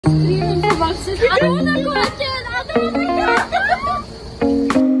I don't wanna go again. I don't wanna go.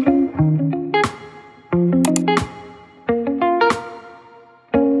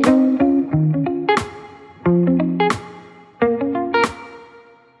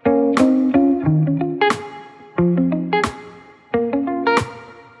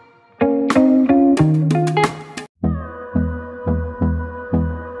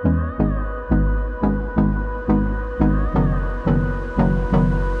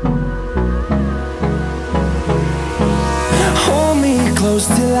 Close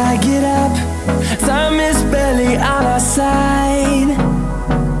till I get up. Time is barely on our side.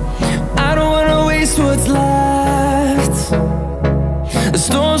 I don't wanna waste what's left. The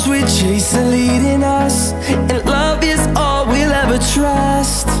storms we chase are leading us, and love is all we'll ever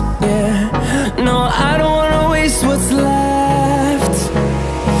trust. Yeah, no, I don't wanna waste what's left.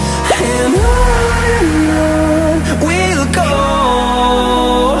 And on we'll go,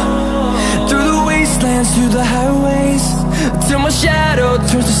 through the wastelands, through the highways, till my shadow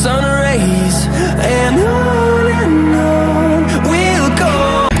turns to sun rays. And on we'll go.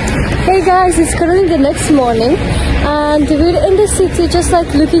 Hey guys, it's currently the next morning and we're in the city just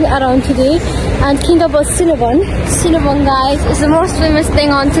like looking around today and thinking about Cinnabon. Cinnabon, guys, is the most famous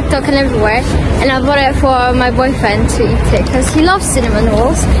thing on TikTok and everywhere, and I bought it for my boyfriend to eat it because he loves cinnamon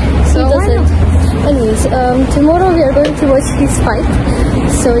rolls. So he doesn't. Anyways, tomorrow we are going to watch his fight.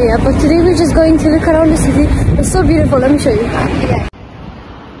 So yeah, but today we're just going to look around the city. It's so beautiful. Let me show you. Yeah.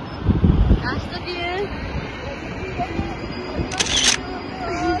 That's the view.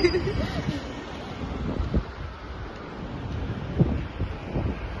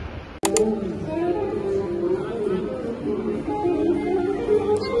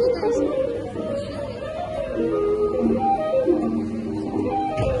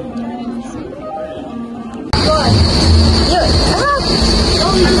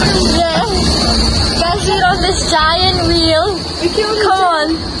 This giant wheel. Come on.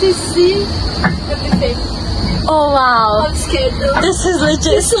 To see everything. Oh wow. I'm scared though. This is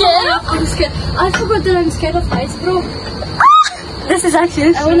legit scary. I'm scared. I forgot that I'm scared of heights, bro. This is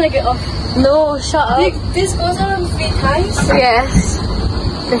actually I wanna get off. No, shut up. This goes around 3 times? Yes.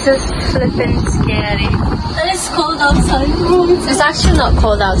 This is flipping scary. And it's cold outside. It's actually not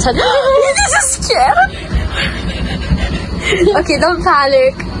cold outside. This is scary. Okay, don't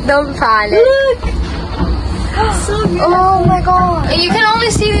panic. Don't panic. Look. So oh my god. You can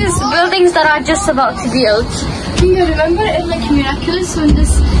only see these buildings that are just about to be built. Do you remember in like Miraculous when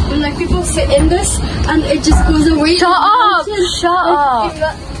like people sit in this and it just goes away? Shut up! Shut up!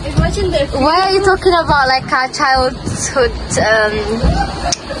 Imagine that. Why are you talking about like a childhood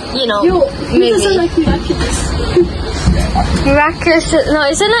you know, maybe. Doesn't like Miraculous. Miraculous, no,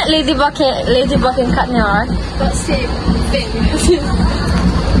 isn't it Ladybug and Katniar? That's the same thing.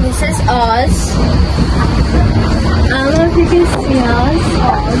 This is us. I don't know if you can see us.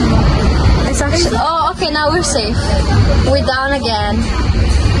 It's actually. Oh, okay, now we're safe. We're down again.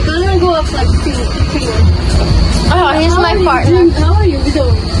 I'm gonna go up like finger. Oh, here's my partner. How are you with the?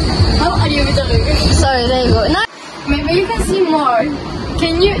 How are you with the? Sorry, there you go. Now, maybe you can see more.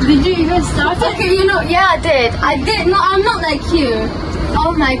 Can you? Did you even start? Okay, you know. Yeah, I did. I did. No, I'm not like you.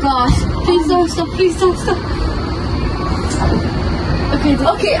 Oh my gosh! Please don't stop. Please don't stop.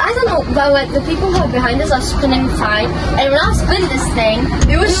 Okay, I don't know, but the people who are behind us are spinning fine. And when I spin this thing,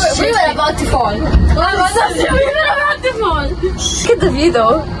 we were about to fall. We were about to fall. Look at the view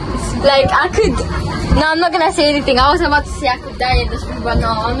though. Like, I could... No, I'm not gonna say anything. I was about to say I could die in this room, but no,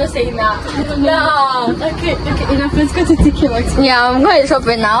 I'm not saying that. No. Okay, enough. Let's go to kickbox. Yeah, I'm going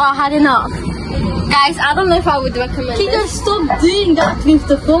shopping now. I had enough. Guys, I don't know if I would recommend this. Stop doing that with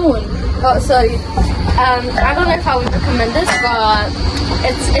the phone. Oh, sorry. I don't know if I would recommend this, but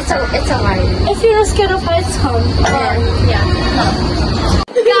it's a ride. If you're scared of heights, come. Yeah.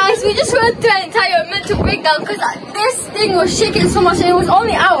 Guys, we just went through an entire mental breakdown because this thing was shaking so much and it was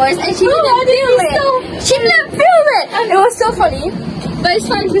only ours and she didn't feel it. She didn't feel it. It was so funny, but it's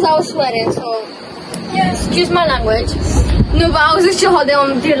fine because I was sweating. So yeah, excuse my language. No, but I was literally holding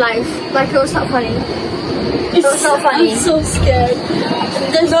on with your life. Like it was not funny. It was so funny. I'm so scared.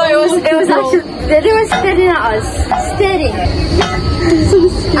 No, it was actually they were staring at us. Staring.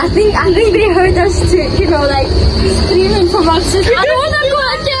 I think they heard us too, you know, like screaming from upstairs. I don't wanna go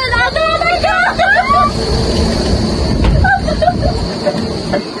again, I don't wanna go.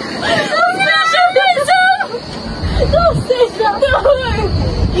 Don't say that.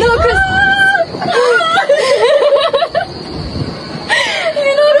 No, cause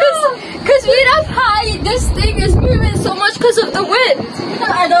you know, cause we're up high. This thing is moving so much because of the wind.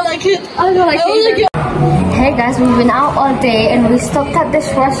 I don't like it. I don't like it. Hey guys. guys, we've been out all day and we stopped at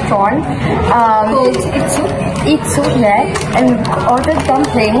this restaurant called Eat Soup, yeah, and we ordered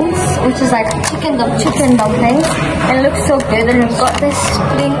dumplings, which is like chicken dumplings, and it looks so good. And we've got this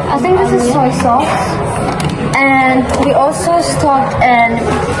thing, I think this is soy sauce, and we also stopped and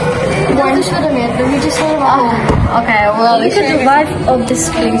we just saw okay, well, look at the vibe of this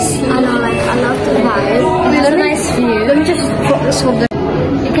place. I know, like, I love the vibe. It's a nice view. Let me just drop this over there.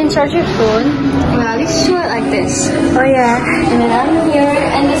 You can charge your phone. Well, let's show it like this. Oh yeah. And then I'm here,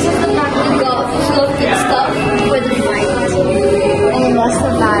 and this is the pack we got full of good stuff with the vibe. And then that's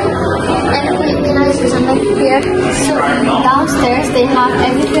the vibe. And wait, can I say something here? So downstairs they have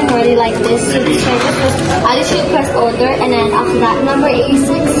everything ready like this. So the service was, I literally pressed order, and then after that number 86,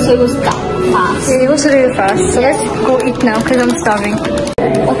 so it was that fast. Yeah, it was really fast. So let's go eat now because I'm starving.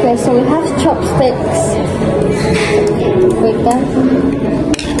 Okay, so we have chopsticks. Wait there.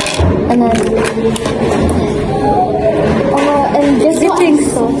 And then, and guess what I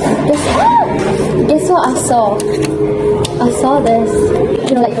saw? Guess what I saw? I saw this.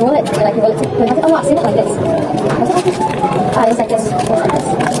 You know, like roll it, oh, I've seen it like this. Was it like this? Ah, it's like this. It's like this.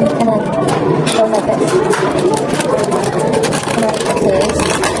 And then it goes like this. And then this.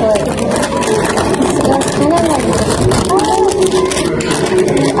 So it's kind of like this.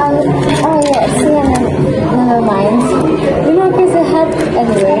 Oh yeah, see, and then never mind. You know, because it had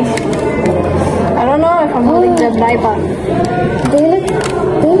anyway. I don't know if I'm holding the Bible. They look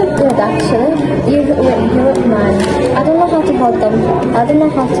good actually. You look mine. I don't know how to hold them. I don't know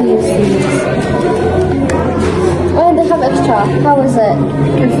how to use these. Oh, they have extra. How is it?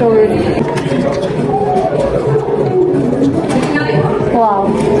 It's so good. Wow.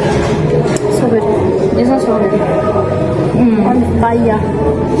 So good. It's not so good. On fire.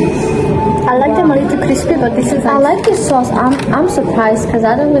 I like them a little crispy, but this is nice. I like this sauce. I'm surprised because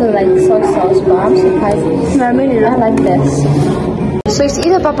I don't really like soy sauce, but I'm surprised. No, I like this. So it's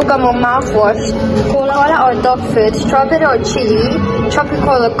either bubblegum or mouthwash, cola or dog food, strawberry or chili,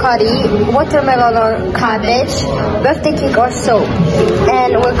 tropical or curry, watermelon or cabbage, birthday cake or soap.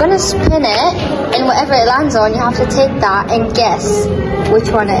 And we're gonna spin it, and whatever it lands on, you have to take that and guess which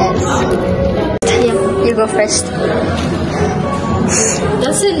one it is. Yeah, you go first.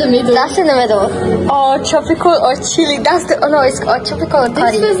 That's in the middle. That's in the middle. Or tropical or chili. That's the. Oh no, it's tropical or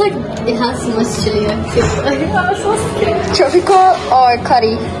curry. This feels like it has so much chili. I'm so scared. Tropical or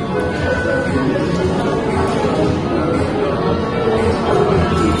curry?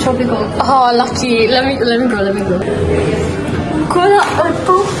 Tropical. Oh, lucky. Let me go. Cola or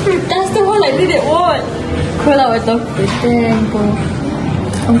dog food. That's the one I didn't want. Cola or dog food. There you go.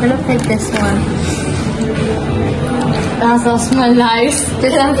 I'm gonna pick this one. That does smell nice.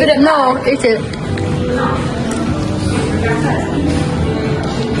 Just have it. No, eat it.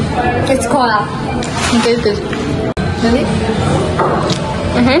 It's cola. Okay, good. Really?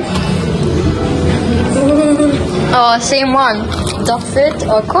 Oh, same one. Dog food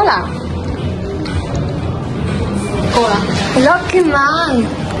or cola? Cola. Lucky man.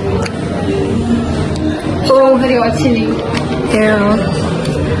 Strawberry or chili? Yeah.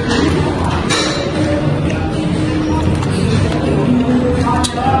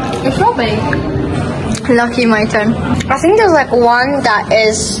 It's strawberry. Lucky, my turn. I think there's like one that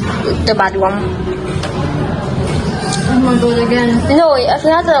is the bad one. Oh my god, again. No, if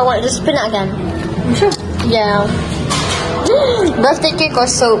you have the one, just spin it again. You sure? Yeah. Birthday cake or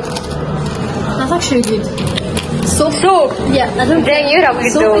soap? That's actually good. Soap? Yeah, I don't think you have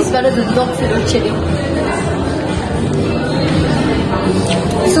good soap is better than dog food or chili.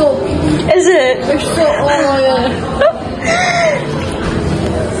 Soap. Is it? It's so, oh my god.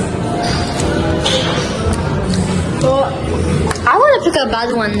 I want to pick a bad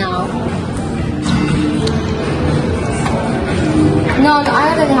one now. No, I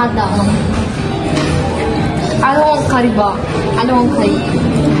already had that one. I don't want curry bar. I don't want curry.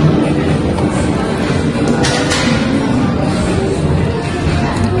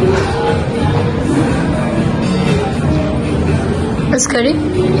 It's curry?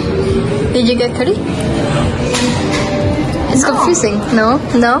 Did you get curry? It's confusing. No?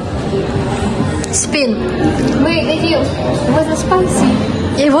 Spin. Wait, did you? Was it spicy?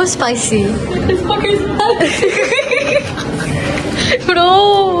 It was spicy. It's fucking spicy.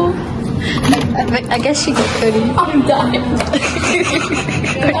 Bro. I guess she got curry. I'm dying.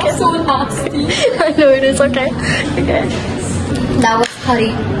 That's so nasty. I know it is. Okay. That was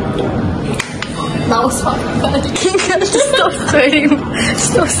curry. That was fucking curry. Stop swearing.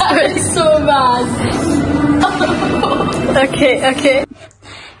 Stop swearing. That is so bad. Okay.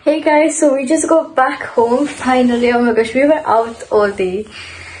 Hey guys, so we just got back home finally. Oh my gosh, we were out all day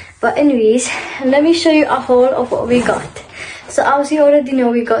But anyways, let me show you a haul of what we got. So as you already know,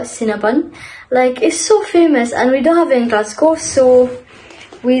 we got Cinnabon. Like, it's so famous and we don't have it in Glasgow, so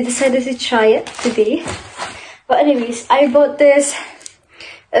we decided to try it today. But anyways, I bought this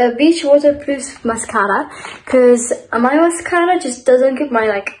beach waterproof mascara because my mascara just doesn't keep my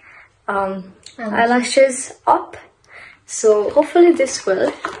like eyelashes up. So hopefully this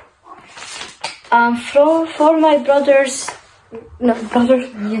will. For my brother's oh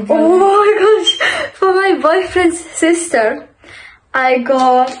my gosh, for my boyfriend's sister, I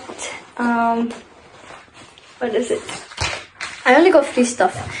got what is it? I only got free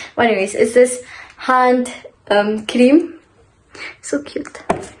stuff. But anyways, it's this hand cream, so cute.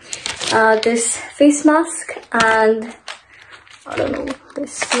 This face mask and I don't know,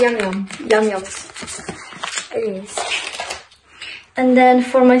 this yum yums. Anyways, and then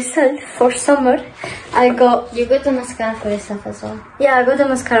for myself, for summer, you got the mascara for yourself as well. Yeah, I got the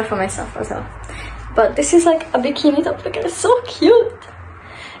mascara for myself as well. But this is like a bikini top. Look at it, it's so cute.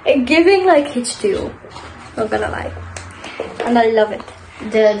 It's giving like H2O, not gonna lie. And I love it.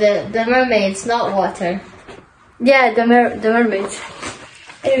 The mermaids, not water. Yeah, the mermaids.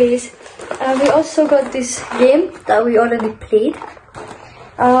 Anyways, we also got this game that we already played.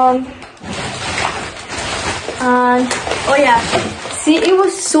 And oh yeah, see, it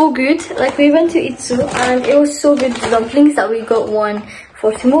was so good. Like, we went to Itsu and it was so good, the dumplings, that we got one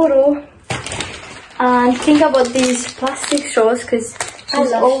for tomorrow. And think about these plastic straws because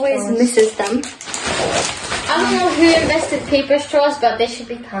she always misses them. I don't know who invented paper straws, but they should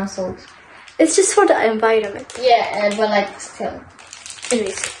be cancelled. It's just for the environment. Yeah, but like still.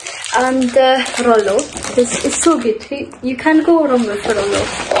 Anyways, and the Rollo, because it's so good. You can't go wrong with Rollo.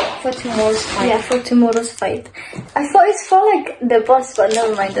 For tomorrow's fight. Yeah, for tomorrow's fight. I thought it's for like the boss, but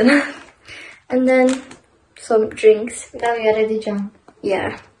never mind. And then some drinks. Now we already drunk.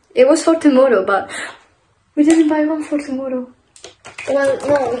 Yeah, it was for tomorrow, but we didn't buy one for tomorrow. Well,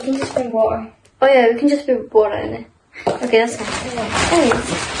 no, we can just bring water. Oh yeah, we can just put water in it. Okay, that's fine. Yeah. Anyways,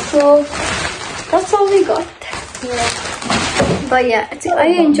 so that's all we got. Yeah. But yeah, I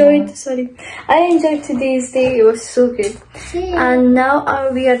enjoyed today's day. It was so good. And now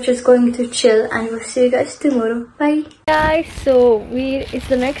we are just going to chill and we'll see you guys tomorrow. Bye guys. So it's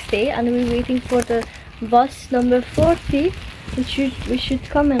the next day and we're waiting for the bus number 40. We should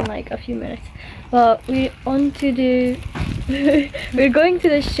come in like a few minutes. But we're on to the we're going to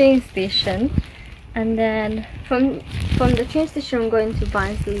the train station, and then from the train station we're going to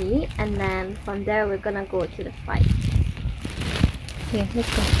Barnsley, and then from there we're gonna go to the fight. Yeah, let's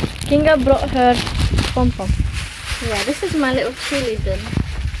go. Kinga brought her pom-pom. Yeah, this is my little cheerleader.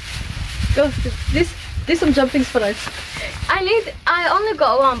 Go, do some jumpings for us. I only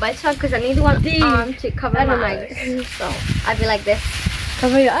got one, but it's fine because I need one arm to cover my eyes. So I'll be like this.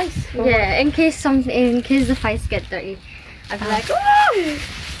 Cover your eyes? Yeah, in case the fights get dirty. I'll be like, oh!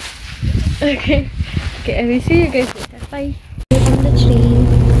 Okay, and we'll see you guys later. Bye. We're on the train.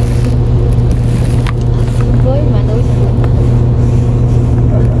 Boy, my nose is full.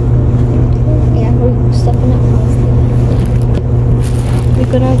 Yeah, we're stopping at Barnsley.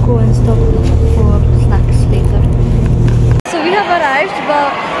 We're gonna go and stop for snacks later. So we have arrived,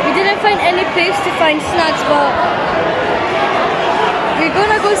 but we didn't find any place to find snacks, but we're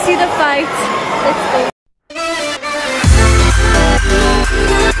gonna go see the fight. Let's go.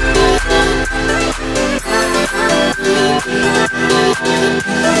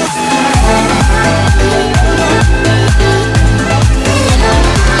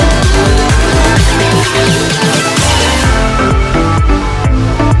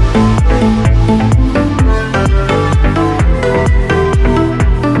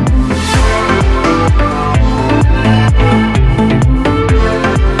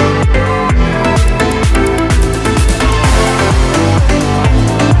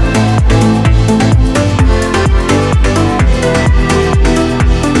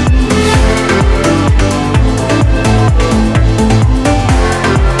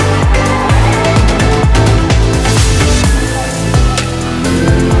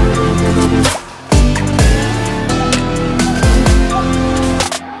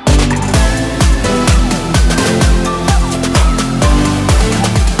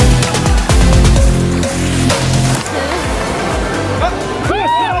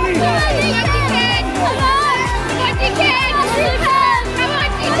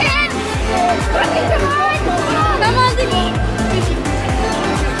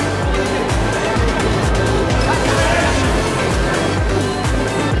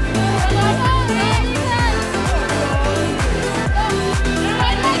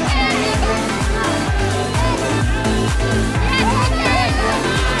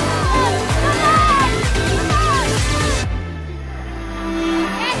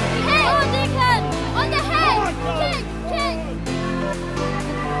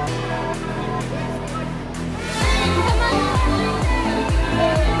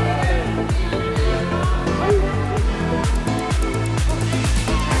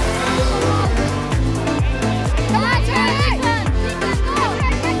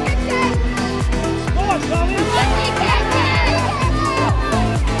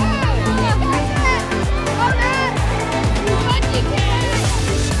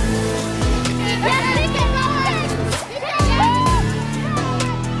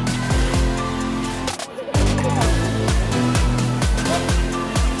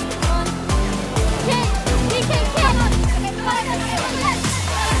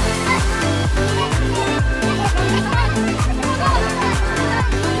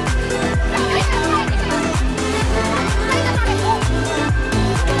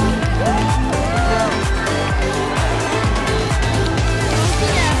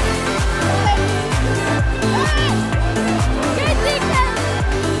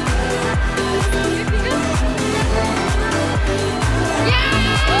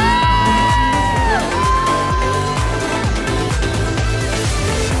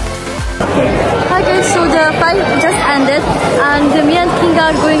 Hi guys, so the fight just ended and me and Kinga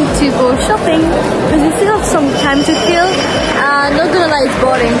are going to go shopping because we still have some time to kill. Not gonna lie, it's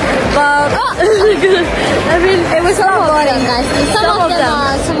boring, but I mean it was not boring, guys.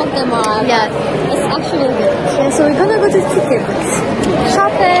 Some of them are. Yeah, it's actually good. Yeah, so we're gonna go to kickbox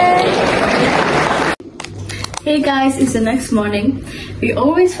shopping. Hey guys, it's the next morning. We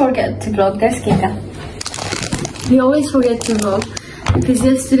always forget to vlog. There's Kinga. We always forget to vlog because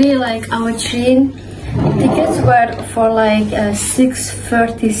yesterday, like, our train tickets were for like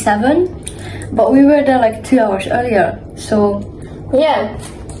 6:37, but we were there like 2 hours earlier. So yeah,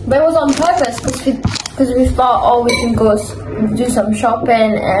 but it was on purpose because we thought, oh, we can go do some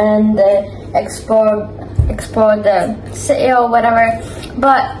shopping and explore the city or whatever.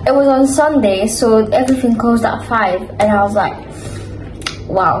 But it was on Sunday, so everything closed at 5, and I was like,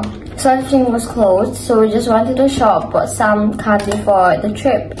 wow. So everything was closed, so we just went to the shop, bought some candy for the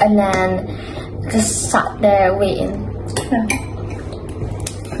trip, and then just sat there waiting. Yeah.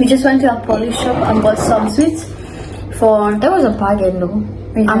 We just went to a polish shop and bought some sweets for... That was a bargain though.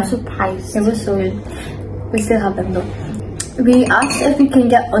 Yeah. I'm surprised. It was so good. We still have them though. We asked if we can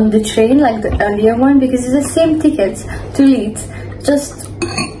get on the train, like the earlier one, because it's the same tickets to Leeds, just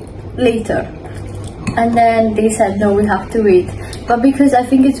later. And then they said no, we have to wait. But because I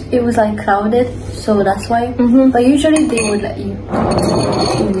think it was like crowded, so that's why. But usually they would let you.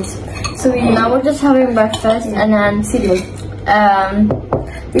 So now we're just having breakfast and then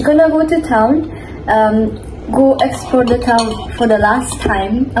we're gonna go to town, go explore the town for the last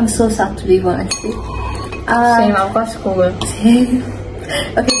time. I'm so sad to leave, honestly. Same, I've got school. Same.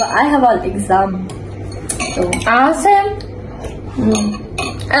 Okay, but I have an exam. So same.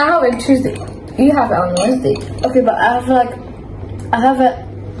 I have it Tuesday. You have it on Wednesday. Okay, but I have it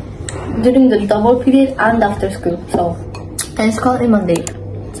during the double period and after school. So, and it's currently Monday.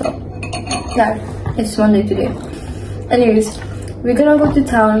 So, yeah, it's Monday today. Anyways, we're gonna go to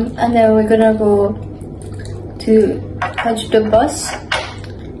town and then we're gonna go to catch the bus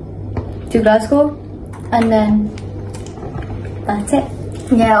to Glasgow, and then that's it.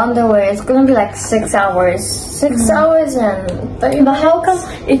 Yeah, on the way. It's gonna be like 6 hours. 6 hours and 30 minutes. But how come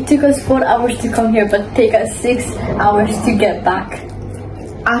it took us 4 hours to come here but take us 6 hours to get back?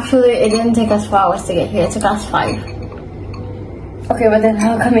 Actually, it didn't take us 4 hours to get here. It took us 5. Okay, but then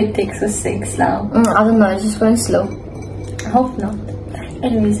how come it takes us 6 now? I don't know. It's just going slow. I hope not.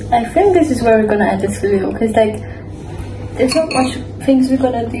 Anyways, I think this is where we're gonna end this video because like there's not much things we're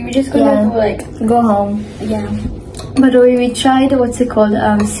gonna do. We're just gonna go home. Yeah. By the way, we tried what's it called,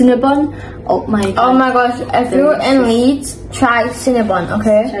 Cinnabon. Oh my god! Oh my gosh! If you're in Leeds, try Cinnabon,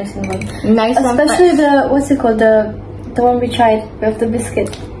 okay? Try Cinnabon. Nice, especially the what's it called, the one we tried with the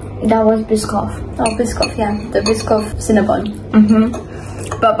biscuit. That was Biscoff. Oh, Biscoff, yeah, the Biscoff Cinnabon.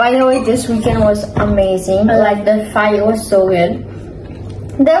 But by the way, this weekend was amazing. Like the fight was so good.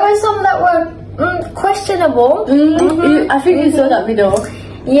 There were some that were questionable. I think you saw that video.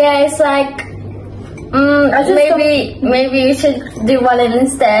 Yeah, it's like. Maybe you should do one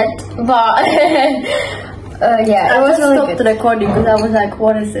instead, but yeah, it was really good. I stopped recording because I was like,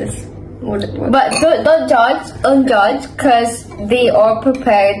 what is this? But don't judge, because they are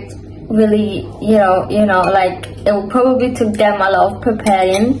prepared. Really, you know, like it probably took them a lot of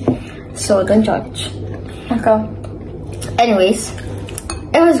preparing, so don't judge. Okay. Anyways,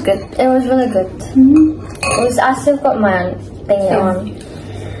 it was good. It was really good. It was. I still got my thing on.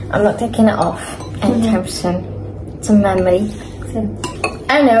 I'm not taking it off. Anytime soon. It's a memory.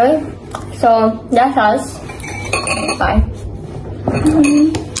 Anyway, so that's us. Bye.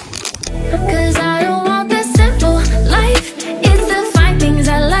 'Cause I